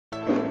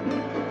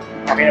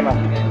Okay naman.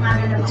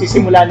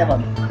 Nagsisimula na,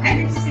 ma'am.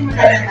 Ay, nagsisimula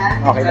na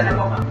ba? Okay na.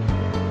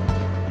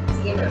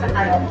 Sige,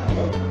 magkakaroon.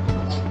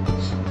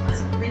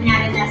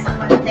 Kunyari nasa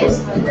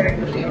contextual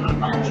learning.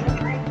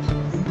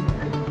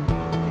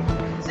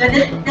 So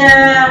the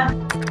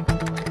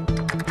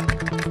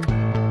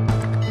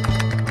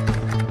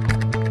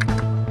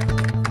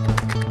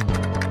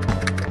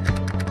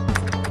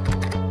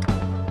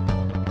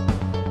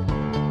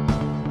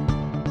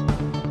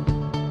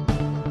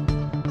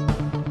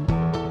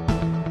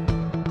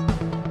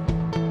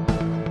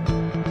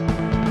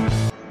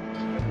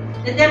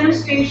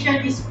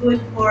demonstration is good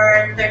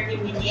for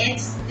 30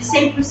 minutes. The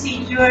same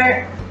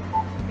procedure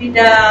with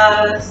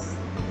the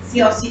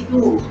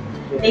COC2.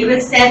 They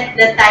will set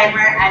the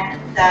timer at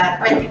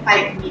 25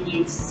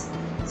 minutes.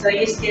 So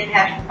you still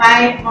have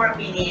 5 more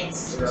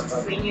minutes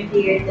when you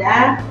hear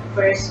the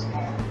first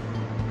bell.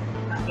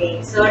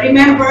 Okay, so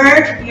remember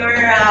your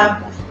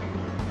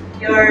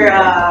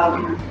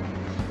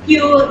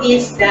cue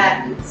is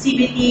the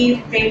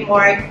CBT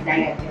framework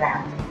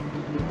diagram.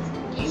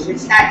 Okay,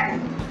 we'll start.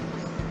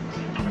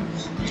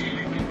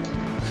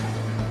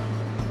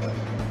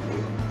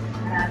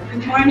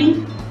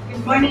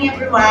 Good morning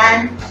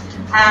everyone.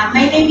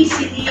 My name is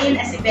Celine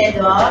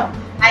Acevedo.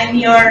 I'm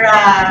your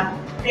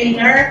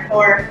trainer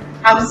for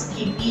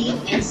housekeeping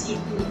and C2.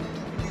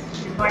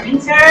 Good morning,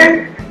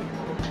 sir.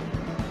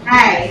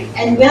 Hi,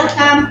 and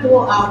welcome to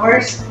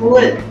our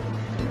school.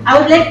 I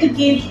would like to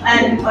give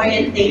an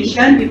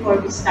orientation before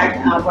we start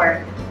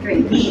our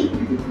training.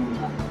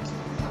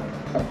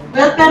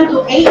 Welcome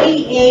to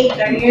AAA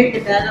Career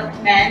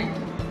Development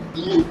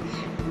Inc.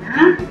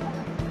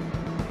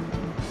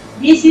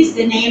 This is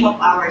the name of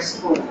our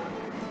school.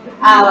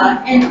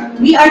 And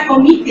we are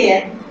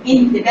committed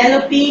in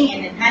developing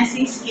and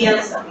enhancing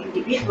skills of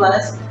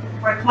individuals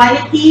for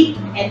quality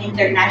and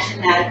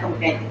international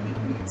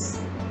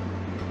competitiveness.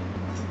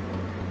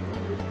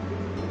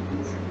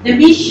 The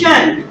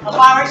mission of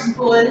our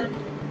school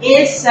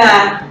is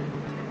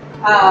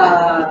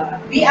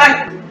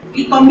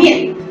we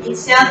commit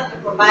itself to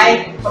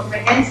provide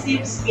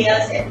comprehensive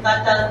skills and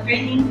total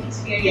training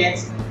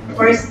experience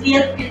for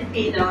skilled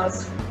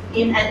Filipinos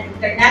in an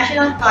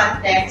international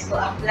context to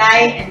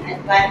apply and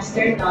advance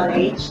their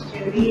knowledge,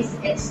 theories,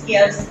 and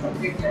skills of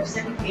their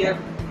chosen field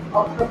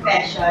of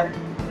profession,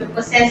 to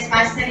possess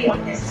mastery of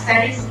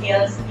necessary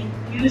skills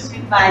infused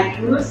with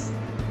values,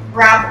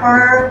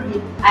 proper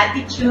with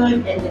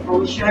attitude and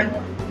devotion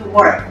to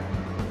work.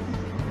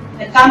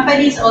 The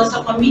company is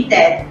also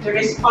committed to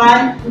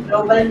respond to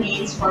global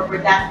needs for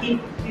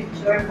productive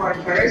future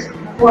workers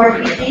who are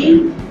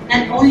willing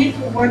not only to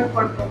work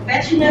for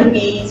professional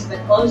gains but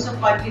also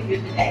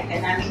contribute to the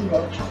economic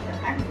growth of the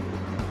country.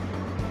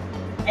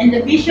 And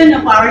the vision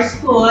of our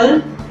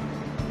school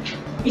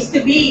is to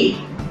be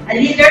a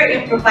leader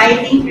in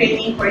providing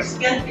training for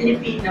skilled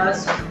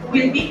Filipinos who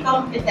will be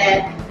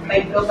competent by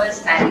global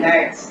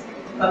standards,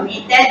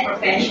 committed,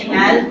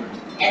 professional,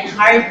 and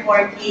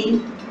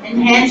hardworking,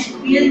 and hence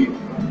will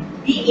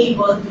be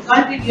able to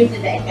contribute to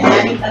the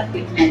economic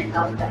upliftment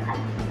of the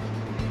country.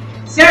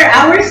 Sir,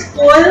 our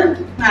school,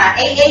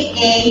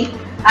 AAA,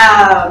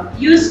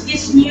 used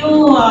this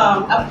new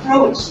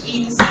approach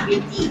in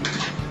CBT,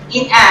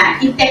 in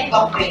tech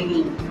of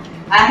training.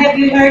 Have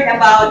you heard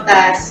about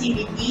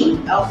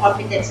CBT, or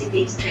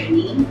competency-based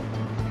training?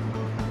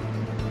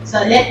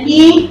 So let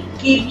me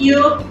give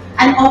you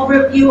an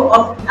overview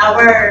of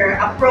our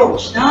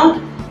approach. No?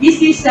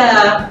 This is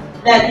the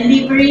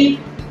delivery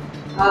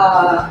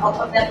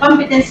of the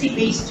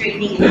competency-based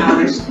training in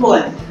our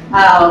school.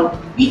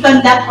 We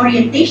conduct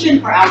orientation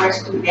for our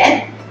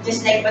students,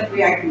 just like what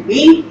we are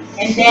doing,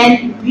 and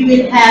then we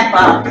will have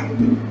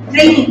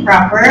training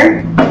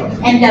proper,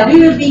 and we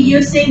will be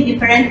using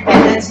different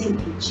methods in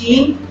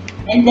teaching,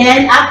 and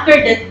then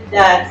after the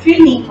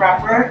training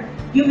proper,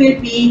 you will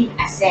be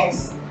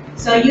assessed.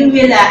 So you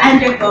will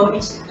undergo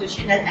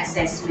institutional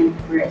assessment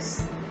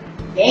first.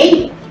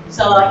 Okay?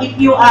 So if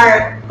you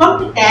are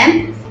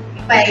competent,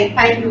 if I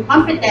find you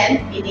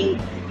competent,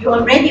 meaning you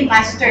already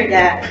mastered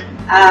the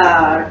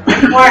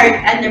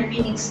required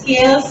underpinning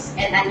skills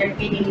and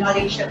underpinning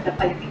knowledge of the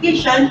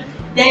qualification,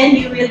 then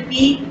you will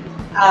be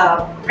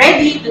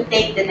ready to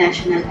take the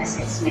national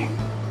assessment.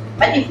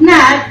 But if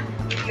not,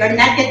 if you're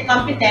not yet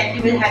competent,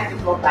 you will have to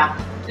go back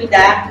to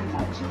the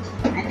module.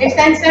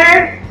 Understand,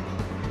 sir?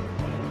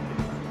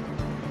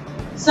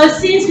 So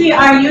since we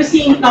are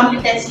using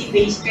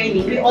competency-based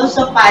training, we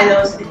also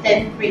follow the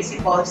 10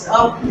 principles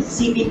of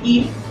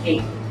CBT.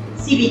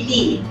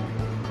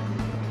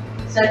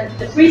 So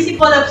the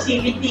principle of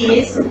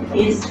CBT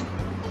is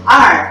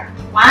R.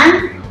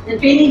 1. The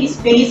training is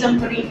based on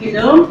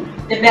curriculum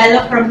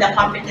developed from the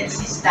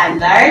competency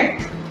standard.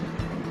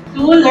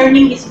 2.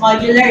 Learning is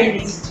modular in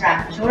its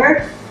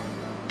structure.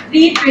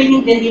 3.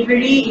 Training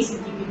delivery is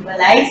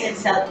individualized and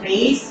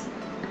self-paced.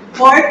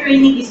 4.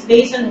 Training is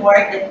based on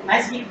work that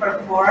must be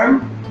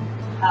performed.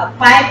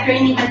 5.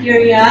 Training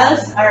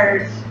materials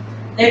are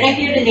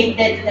directly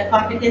related to the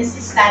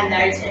competency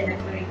standards and the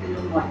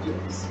curriculum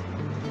modules.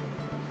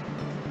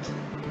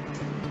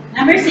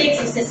 Number 6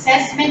 is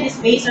assessment is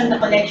based on the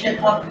collection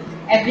of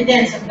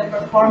evidence of the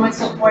performance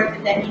support to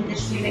the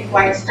industry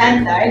required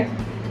standard.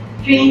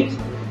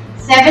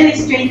 7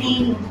 is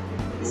training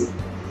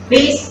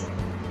based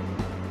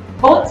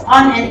both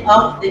on and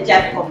off the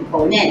job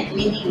component,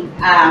 meaning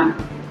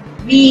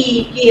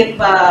we give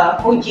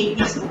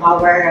OJTs to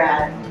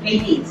our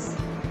trainees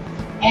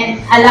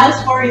and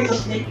allows for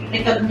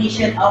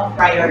recognition of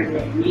prior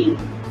learning.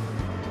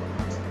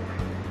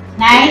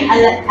 9,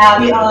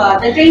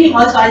 the training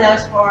also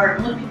allows for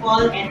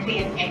multiple entry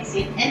and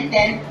exit. And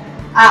 10,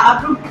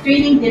 approved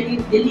training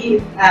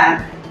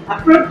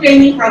approved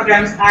training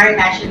programs are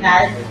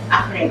national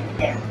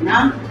accredited.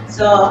 No?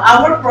 So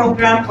our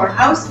program for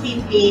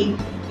housekeeping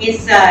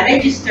is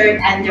registered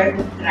under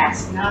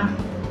UTRAS. No?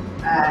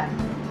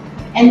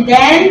 And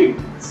then,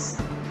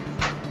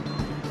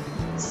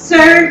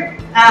 sir,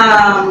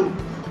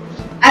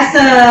 as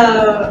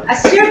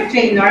your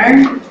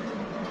trainer,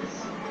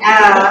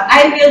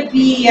 I will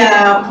be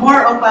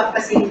more of a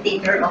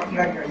facilitator of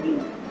your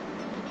learning.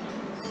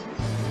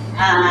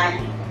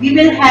 We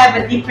will have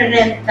a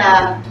different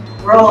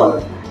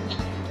role.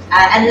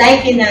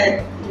 Unlike in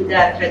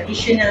the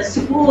traditional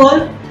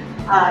school,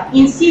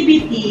 in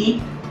CBT,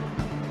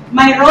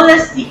 my role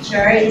as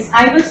teacher is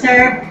I will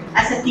serve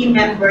as a team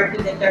member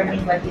to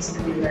determine what is to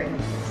be learned.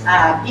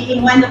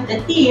 Being one of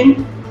the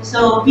team,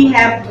 so we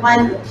have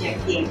one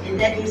objective, and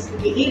that is to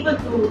be able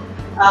to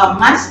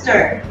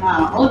master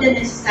all the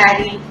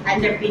necessary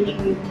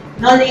underpinning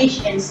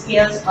knowledge and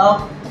skills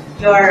of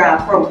your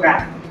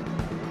program.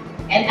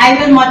 And I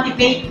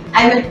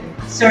will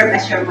serve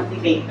as your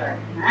motivator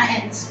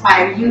and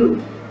inspire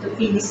you to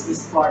finish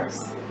this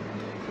course.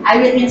 I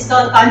will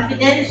install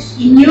confidence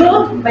in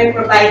you by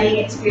providing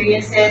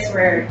experiences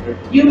where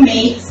you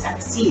may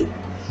succeed.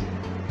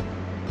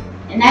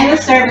 And I will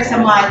serve as a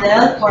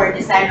model for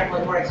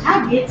desirable work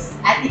habits,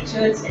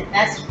 attitudes, and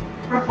task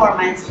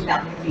performance in the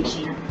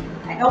occupation.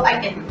 I hope I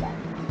can do that.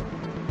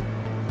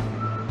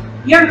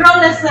 Your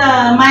role as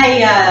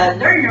my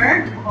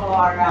learner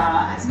or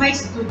as my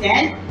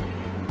student,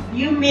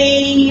 you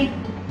may,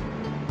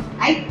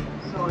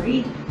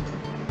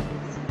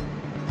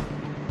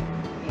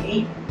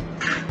 okay.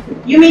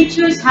 You may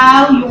choose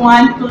how you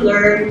want to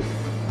learn,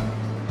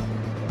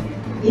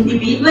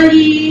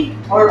 individually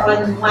or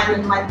on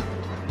one-on-one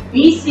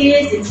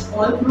basis, in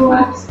small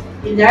groups,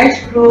 in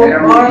large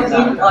group, or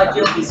in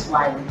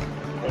audio-visual.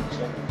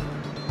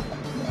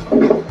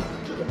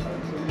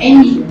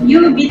 And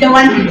you will be the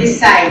one to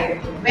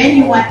decide when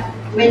you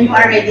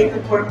are ready to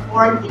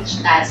perform each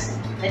task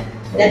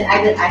that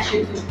I will ask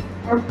you to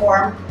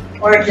perform,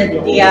 or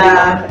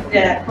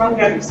the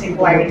program is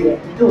required you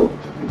to do.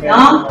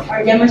 No?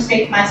 Or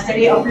demonstrate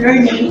mastery of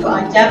learning to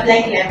a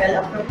job-like level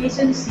of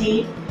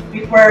proficiency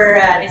before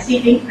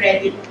receiving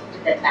credit to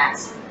the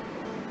task.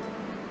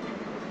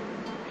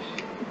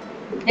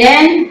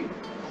 Then,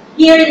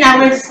 here in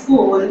our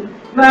school,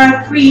 you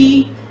are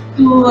free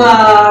to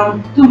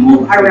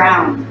move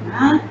around.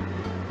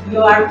 You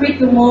are free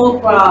to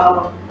move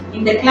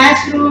in the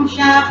classroom,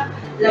 shop,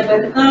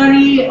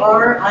 laboratory,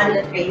 or on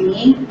the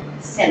training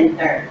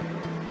center.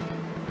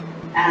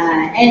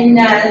 And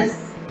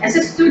as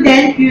a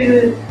student,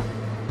 you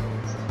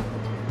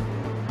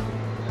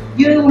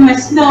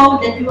must know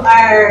that you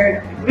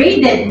are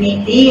graded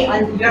mainly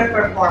on your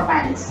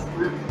performance.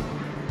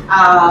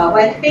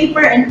 While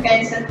paper and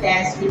pencil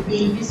tests will be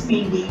used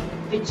mainly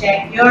to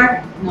check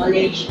your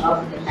knowledge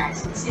of the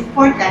task. It's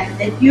important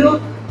that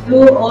you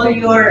do all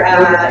your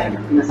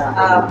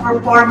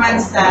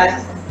performance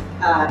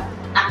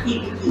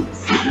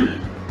activities.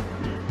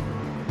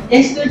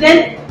 The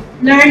student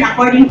learn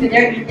according to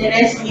their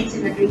interest, needs,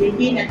 and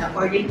ability, not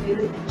according to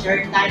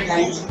teacher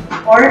timelines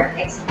or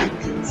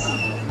expectations.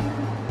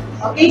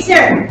 Okay,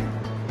 sir.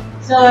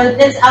 So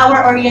that's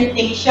our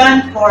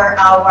orientation for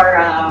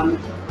our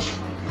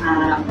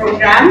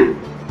program.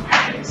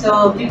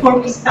 So before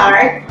we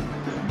start,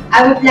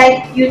 I would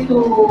like you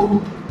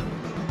to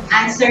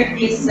answer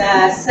this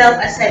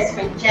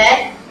self-assessment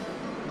check.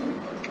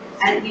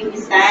 I'll give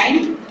you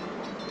time.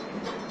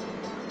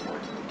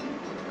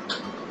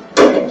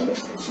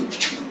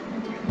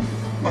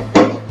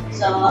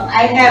 So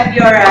I have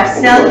your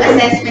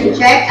self-assessment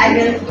check. I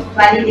will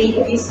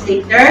validate this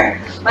later.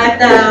 But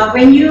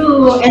when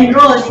you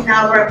enrolled in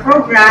our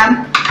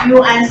program,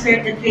 you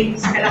answered the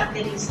training's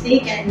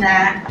characteristic, and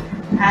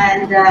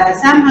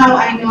somehow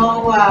I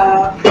know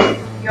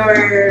your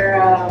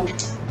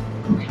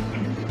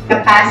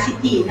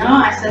capacity,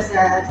 no, as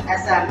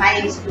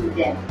my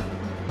student.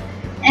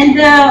 And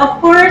of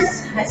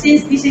course,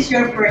 since this is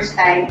your first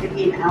time to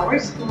be in our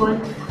school,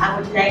 I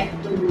would like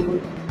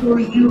to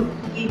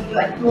give you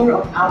a tour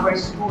of our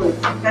school,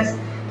 because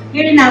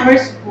here in our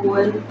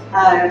school,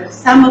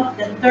 some of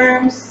the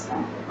terms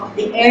of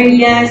the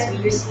areas we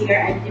use here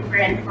are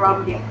different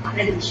from the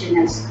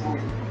traditional school.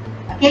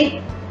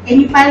 Okay, can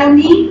you follow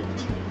me?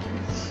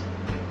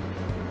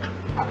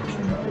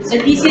 So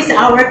this is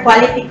our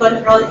quality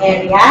control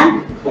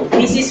area.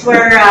 This is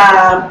where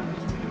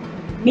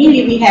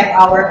mainly we have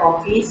our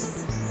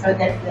office, so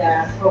that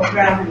the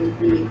program will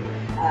be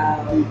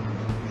um,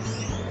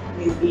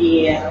 will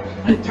be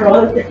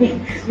controlled.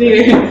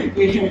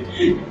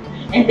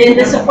 And then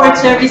the support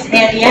service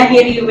area,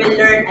 here you will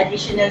learn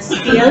additional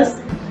skills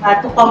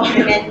to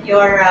complement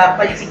your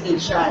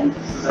qualification.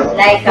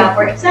 Like,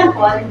 for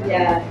example,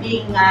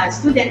 being a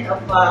student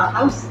of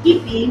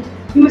housekeeping,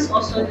 you must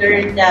also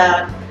learn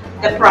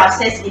the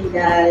process in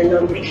the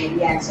laundry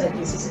area. So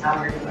this is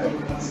our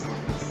laundry.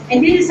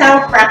 And this is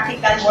our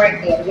practical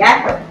work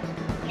area.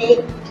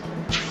 Okay.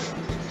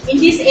 In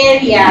this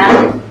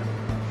area,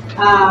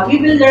 we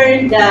will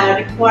learn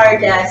the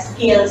required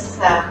skills,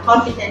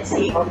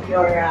 competency of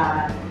your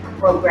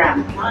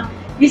program.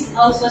 This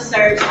also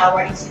serves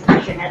our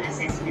institutional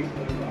assessment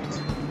area.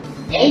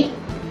 Okay?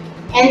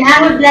 And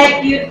I would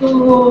like you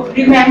to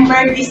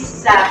remember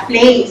this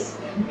place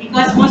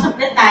because most of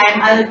the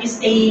time I will be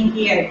staying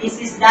here. This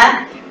is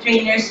the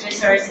trainer's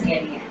resource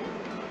area.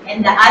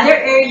 And the other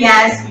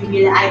areas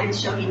I will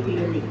show it to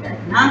you later.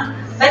 No?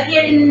 But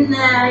here in,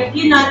 if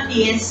you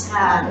notice,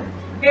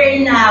 here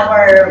in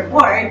our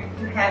board,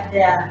 you have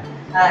the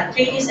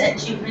trainees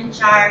achievement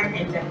chart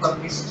and the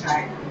progress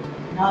chart.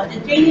 Now, the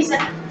trainees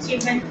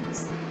achievement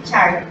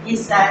chart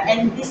is,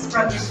 and this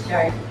progress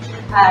chart,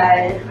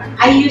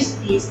 I use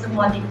this to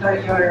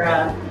monitor your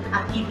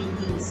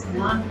activities,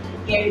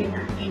 here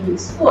in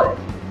school.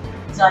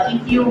 So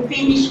if you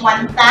finish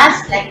one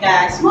task, like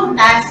a small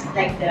task,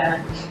 like the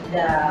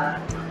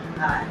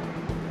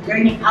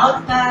learning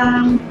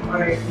outcome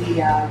or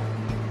the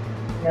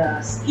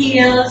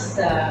skills,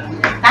 the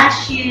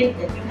task sheet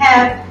that you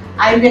have,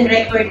 I will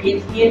record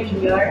it here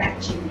in your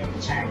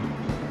achievement chart.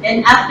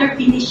 Then after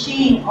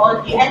finishing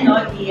all the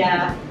LO,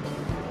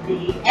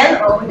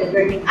 the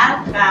learning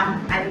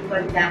outcome, I will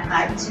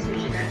conduct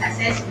institutional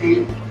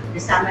assessment, the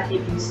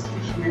summative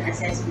institutional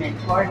assessment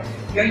for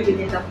your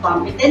unit of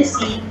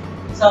competency.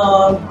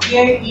 So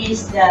here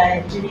is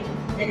the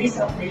list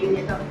of the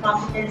unit of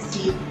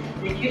competency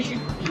that you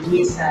should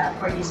finish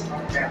for this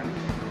program.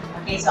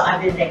 Okay, so I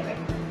will record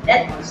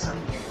that also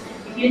here.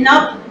 If you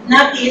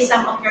notice,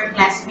 some of your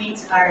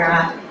classmates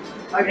are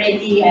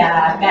already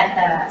got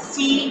a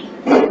C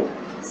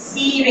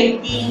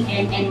rating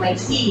and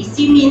NYC.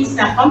 C means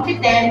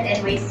competent,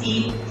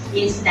 NYC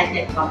is not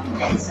yet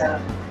competent. So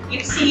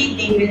if C,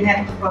 they will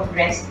have to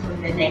progress to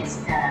the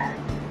next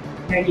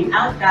learning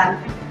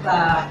outcome. If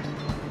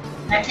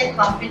not yet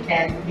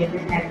competent, they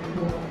will have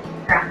to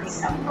practice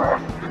some more.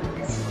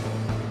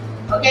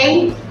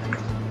 Okay?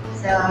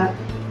 So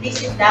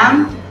this is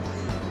the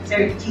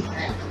third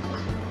teacher.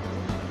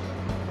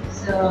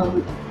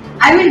 So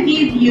I will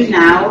give you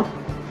now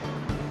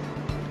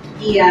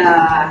the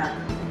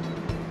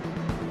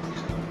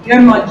your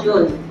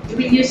module. You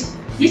will use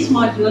these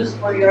modules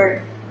for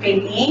your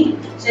training.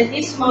 So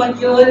this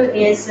module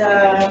is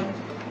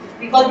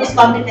we call this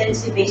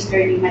competency-based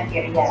learning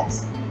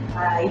materials.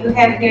 You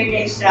have here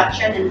the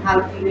instruction on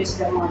how to use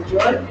the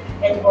module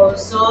and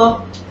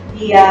also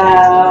the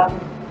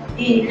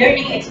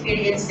learning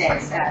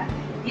experiences.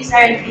 These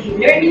are the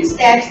learning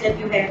steps that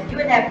you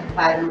will have to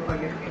follow for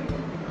your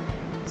training.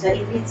 So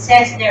if it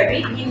says there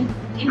read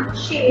info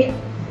sheet,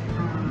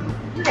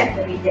 you have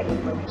to read the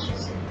information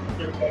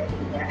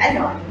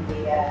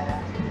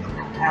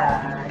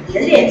the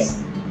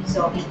list.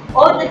 So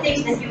all the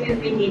things that you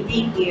will be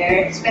needing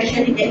here,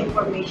 especially the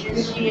information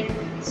sheet,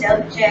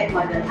 self-check,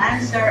 model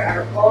answer,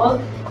 are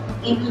all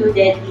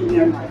included in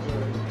your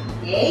module.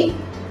 Okay?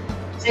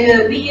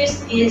 So we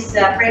use this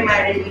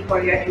primarily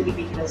for your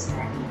individual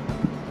study.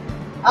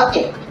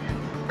 Okay.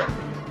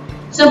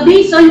 So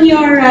based on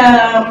your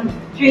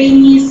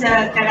trainee's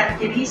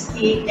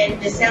characteristic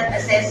and the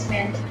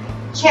self-assessment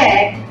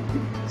check,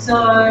 so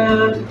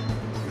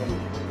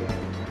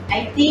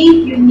I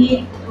think you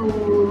need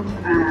to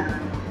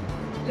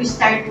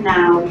start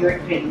now your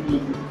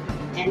training.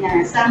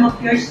 And some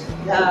of your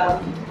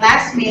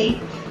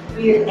classmates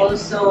will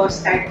also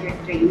start your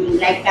training.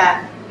 Like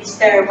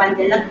Mr. Juan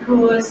de la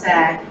Cruz,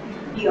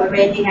 he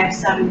already have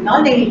some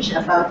knowledge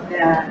about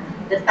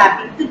the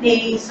topic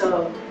today,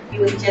 so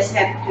you will just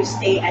have to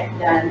stay at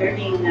the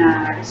learning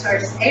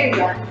resource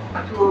area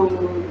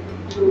to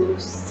do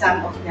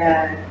some of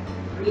the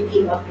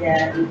reading of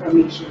the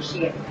information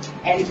sheet.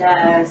 And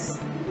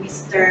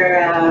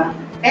Mr.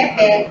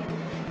 Pepe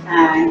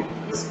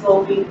is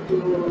going to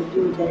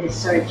do the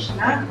research,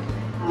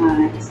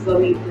 is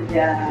going to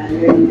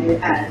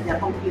the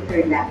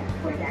computer lab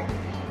for that.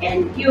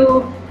 And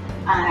you,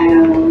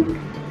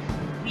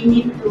 we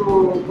need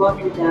to go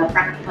to the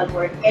practical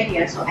work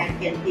area so I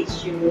can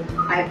teach you,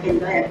 I can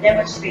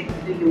demonstrate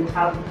to you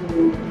how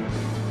to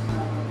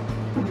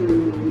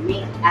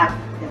make up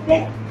the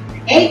bed.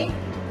 Okay?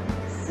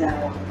 So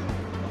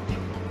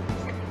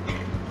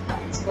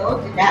let's go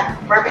to that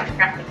perfect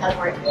practical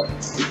work area.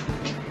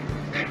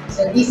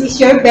 So this is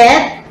your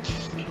bed.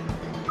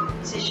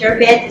 This is your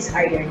bed. These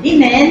are your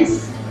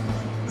linens.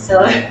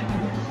 So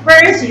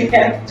first you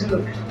have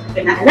to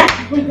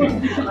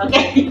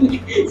okay.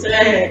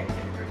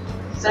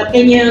 So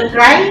can you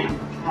try?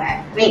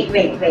 Wait.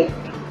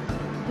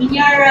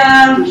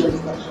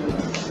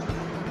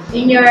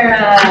 In your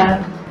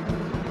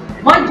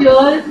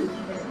module,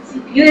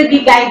 you will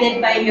be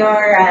guided by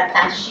your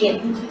task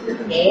sheet.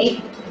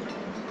 Okay?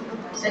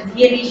 So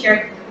here is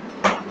your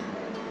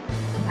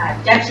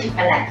job sheet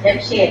pala,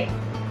 job sheet.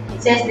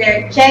 It says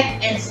there,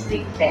 check and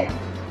strip pen.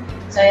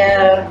 So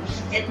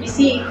let me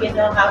see if you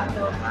know how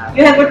to,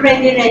 you have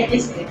already read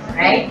this script,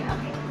 right?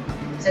 Okay.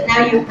 So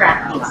now you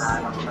practice.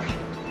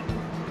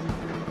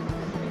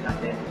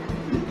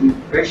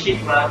 First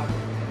sheet, ma'am.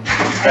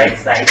 Right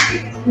side.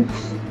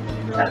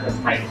 That was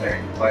my turn.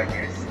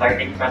 Corners.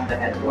 Starting from the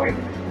headboard.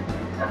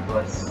 That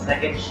was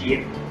second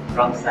sheet.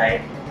 Wrong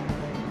side.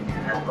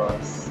 That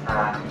was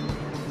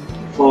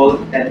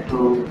fold 10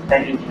 to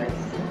 10 inches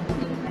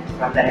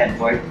from the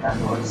headboard. That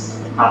was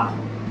half.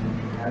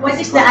 What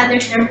is the other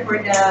term for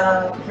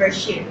the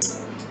first sheet?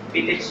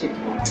 Fitted sheet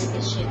po.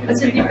 Fitted sheet.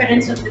 What's the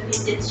difference of the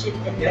fitted sheet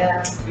and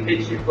the...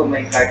 Fitted sheet po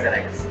may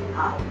carterized.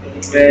 Okay.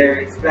 Where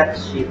it's flat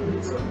sheet,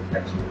 so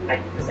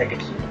like the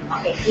second sheet.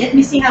 Okay, let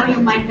me see how you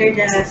monitor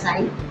the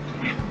side.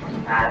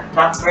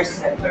 Top first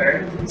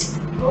center,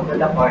 go to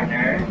the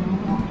corner,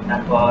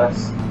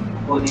 tapos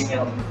kunin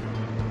yung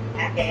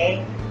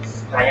Okay.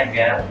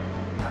 triangle,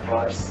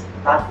 tapos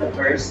top the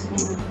first,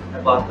 the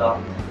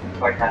bottom,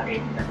 for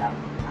tapping the top.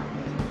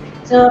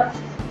 So,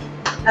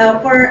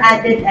 for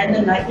added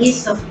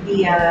ease of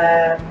the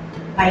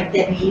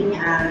mitering,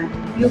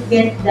 you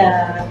get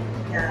the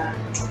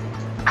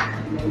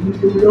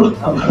dole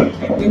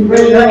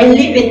and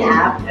leave it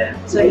up,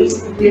 so it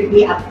will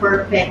be a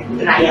perfect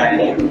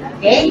triangle.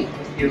 Okay?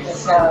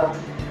 So,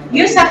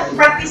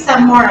 practice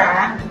some more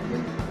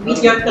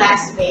with your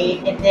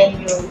classmate, and then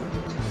you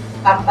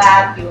come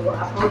back, you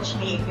approach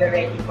me if you're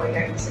ready for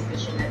your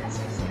institutional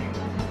assessment.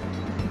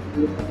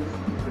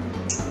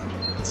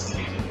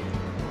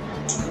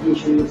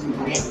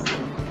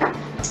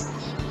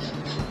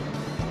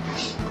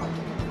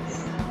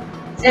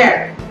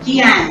 Sir,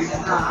 Gian,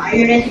 are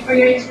you ready for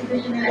your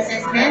institutional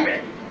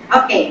assessment?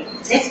 Okay,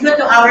 let's go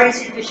to our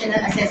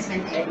institutional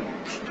assessment area.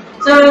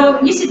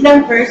 So, you sit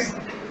down first,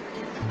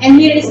 and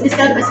here is the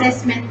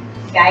self-assessment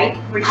guide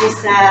for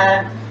this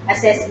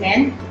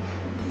assessment.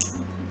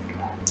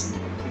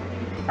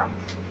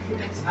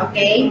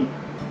 Okay,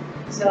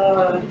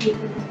 so it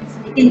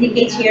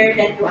indicates here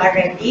that you are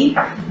ready.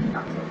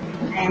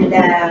 And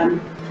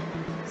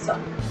so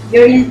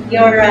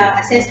your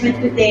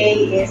assessment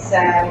today is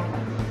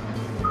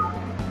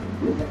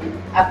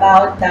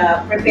about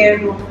the prepare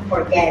room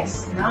for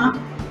guests, no?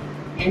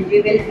 And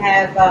we will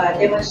have a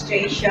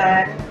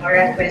demonstration,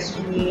 oral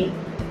questioning,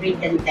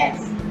 written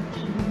test,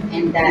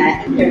 and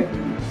interview.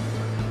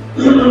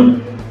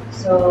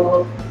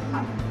 So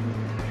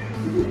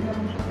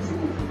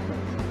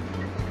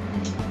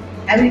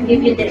I will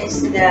give you the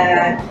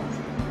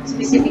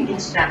specific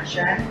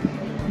instruction.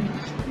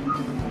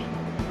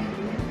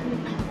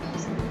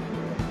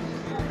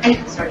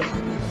 Sorry.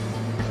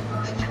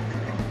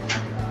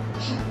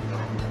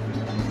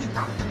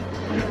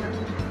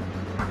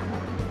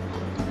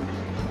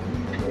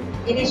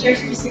 It is your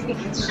specific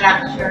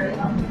instruction.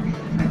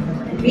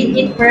 Read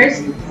it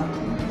first,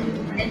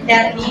 and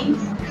tell me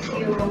if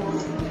you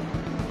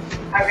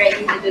are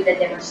ready to do the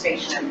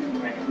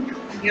demonstration.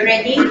 You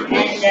ready? And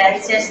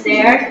it says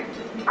there,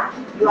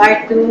 you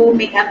are to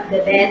make up the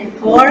bed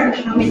for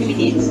how many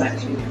minutes?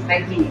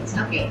 5 minutes.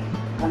 Okay.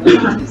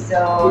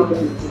 So,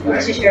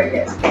 this is your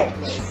bed.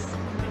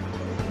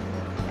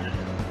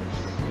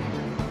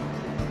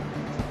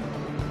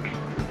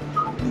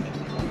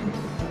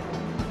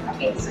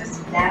 Okay, so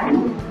sit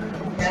down.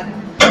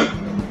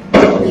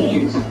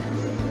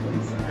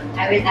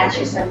 I will ask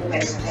you some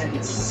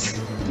questions.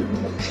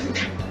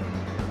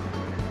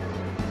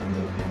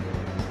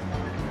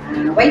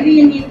 Why do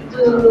you need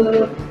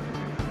to,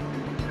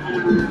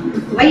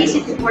 why is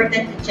it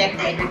important to check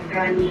the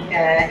electronic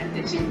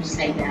equipment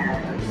beside the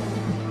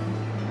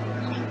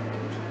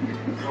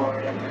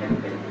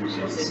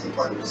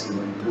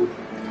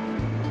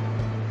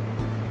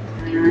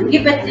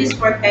give at least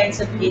 4 kinds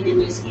of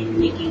linen used in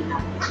making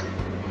up.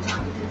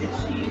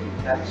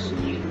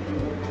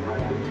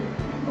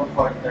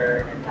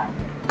 Comforter, and that.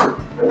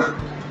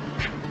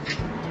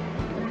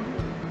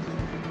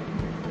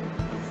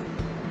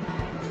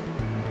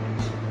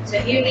 So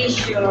here is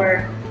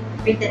your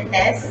written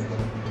test.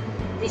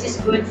 This is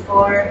good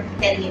for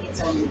 10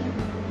 minutes only.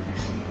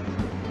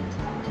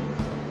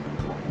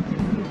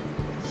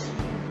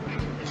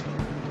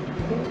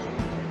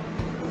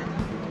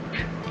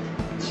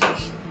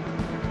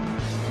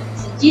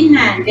 So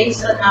Jinhan,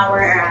 based on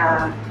our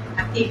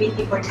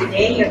activity for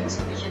today, your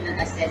institutional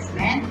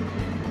assessment,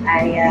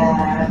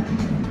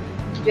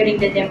 during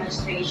the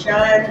demonstration,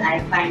 I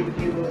find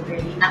you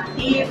very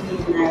active in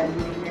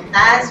doing the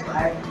task.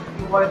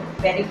 You work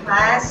very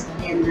fast,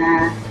 and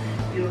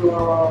you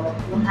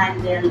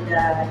handle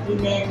the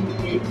linen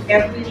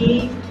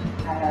carefully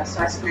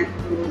so as not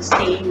to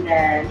stain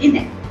the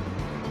linen.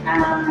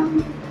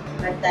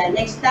 But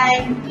next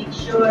time, make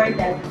sure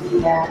that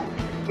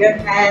your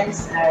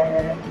hands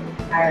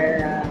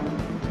are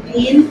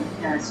clean,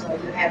 so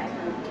you have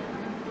to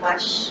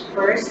wash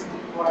first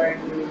before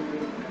you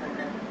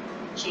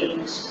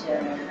change,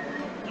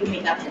 you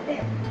make up the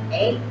bed.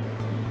 Okay?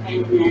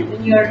 And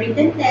in your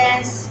written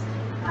test,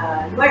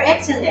 you are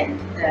excellent.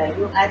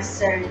 You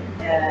answered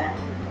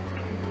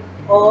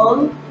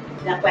all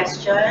the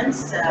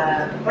questions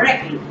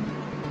correctly.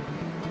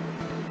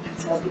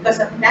 So because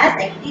of that,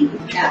 I think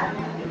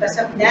because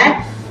of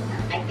that,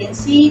 I can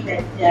see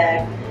that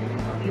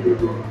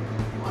you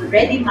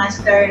already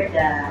mastered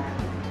the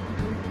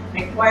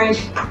required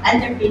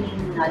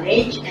underpinning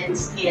knowledge and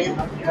skill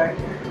of your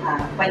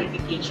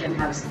qualification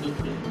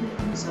housekeeping.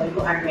 So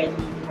you are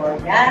ready for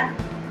the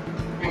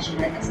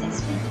national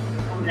assessment.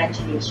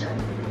 Congratulations.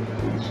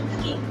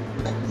 Okay.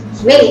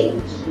 Wait,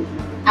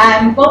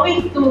 I'm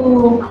going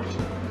to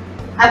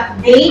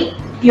update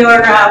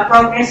your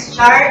progress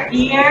chart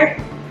here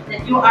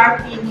that you are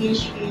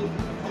finished with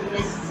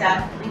this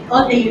with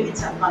all the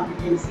units of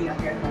competency of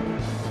your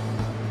college.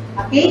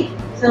 Okay,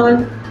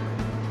 so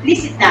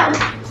please sit down.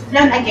 Sit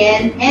down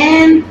again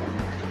and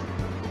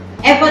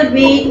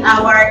evaluate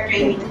our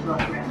training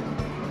program.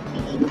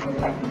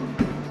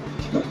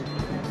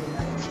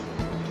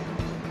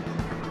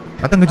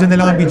 At hanggang dyan na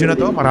lang ang video na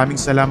to. Maraming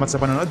salamat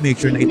sa panonood.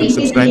 Make sure na itong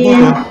subscribe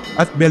button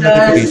at bell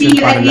notification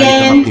para lagi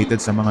kang updated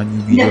sa mga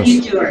new videos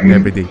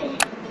everyday.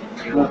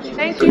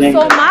 Thank you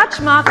so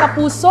much mga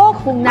kapuso.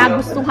 Kung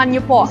nagustuhan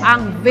niyo po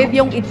ang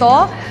videong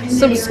ito,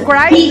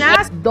 subscribe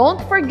na. Don't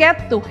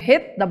forget to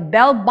hit the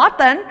bell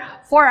button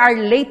for our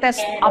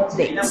latest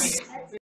updates.